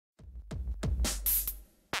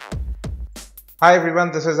Hi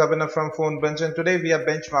everyone, this is Adreno from MultiBench and today we are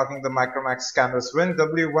benchmarking the Micromax Canvas Win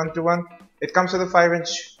W121. It comes with a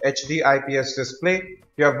 5-inch HD IPS display.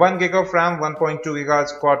 You have 1 GB of RAM, 1.2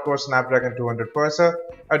 GHz quad-core Snapdragon 200 processor,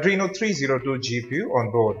 Adreno 302 GPU on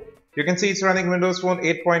board. You can see it's running Windows Phone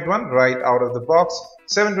 8.1 right out of the box,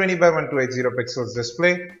 720 by 1280 pixels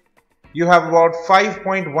display. You have about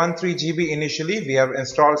 5.13 GB initially. We have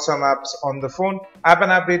installed some apps on the phone. App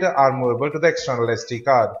and app data are movable to the external SD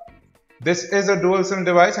card. This is a dual SIM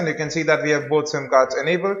device and you can see that we have both SIM cards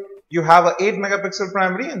enabled. You have a 8 megapixel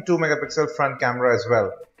primary and 2 megapixel front camera as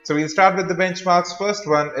well. So we'll start with the benchmarks. First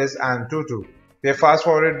one is AnTuTu. We have fast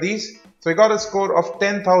forwarded these. So we got a score of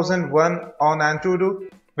 10,001 on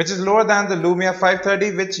AnTuTu, which is lower than the Lumia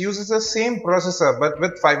 530, which uses the same processor but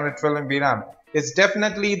with 512 MB RAM. It's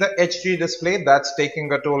definitely the HD display that's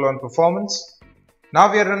taking a toll on performance.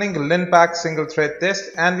 Now we are running Linpack single thread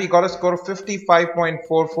test and we got a score of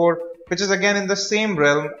 55.44, which is again in the same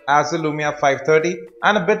realm as the Lumia 530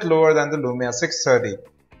 and a bit lower than the Lumia 630.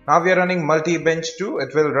 Now we are running MultiBench 2.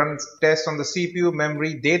 It will run tests on the CPU,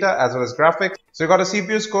 memory, data as well as graphics. So we got a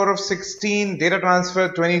CPU score of 16, data transfer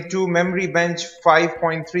 22, memory bench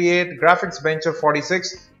 5.38, graphics bench of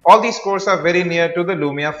 46. All these scores are very near to the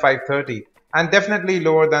Lumia 530 and definitely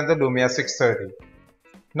lower than the Lumia 630.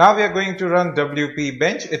 Now we are going to run WP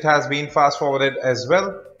bench. It has been fast forwarded as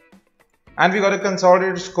well. And we got a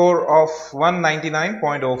consolidated score of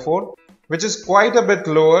 199.04, which is quite a bit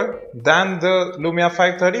lower than the Lumia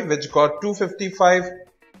 530, which got 255,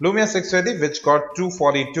 Lumia 630, which got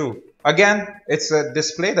 242. Again, it's a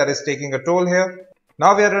display that is taking a toll here.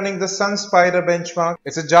 Now we are running the SunSpider benchmark.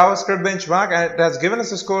 It's a JavaScript benchmark and it has given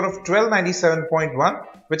us a score of 1297.1,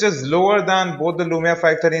 which is lower than both the Lumia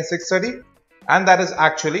 530 and 630, and that is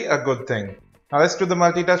actually a good thing. Now let's do the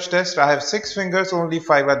multi-touch test. I have 6 fingers, only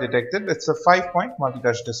 5 are detected. It's a 5-point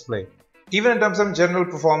multi-touch display. Even in terms of general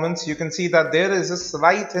performance, you can see that there is a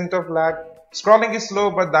slight hint of lag. Scrolling is slow,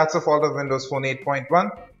 but that's a fault of Windows Phone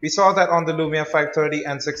 8.1. We saw that on the Lumia 530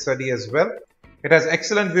 and 630 as well. It has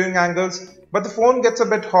excellent viewing angles, but the phone gets a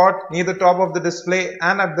bit hot near the top of the display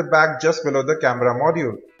and at the back just below the camera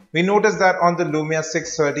module. We noticed that on the Lumia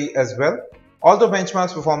 630 as well. Although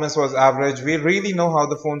benchmark's performance was average, we really know how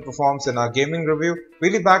the phone performs in our gaming review.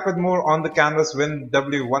 We'll be back with more on the Canvas Win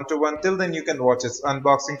W121. Till then, you can watch its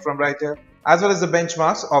unboxing from right here, as well as the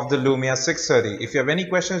benchmarks of the Lumia 630. If you have any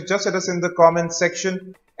questions, just hit us in the comments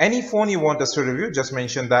section. Any phone you want us to review, just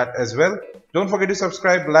mention that as well. Don't forget to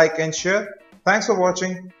subscribe, like and share. Thanks for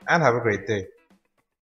watching and have a great day.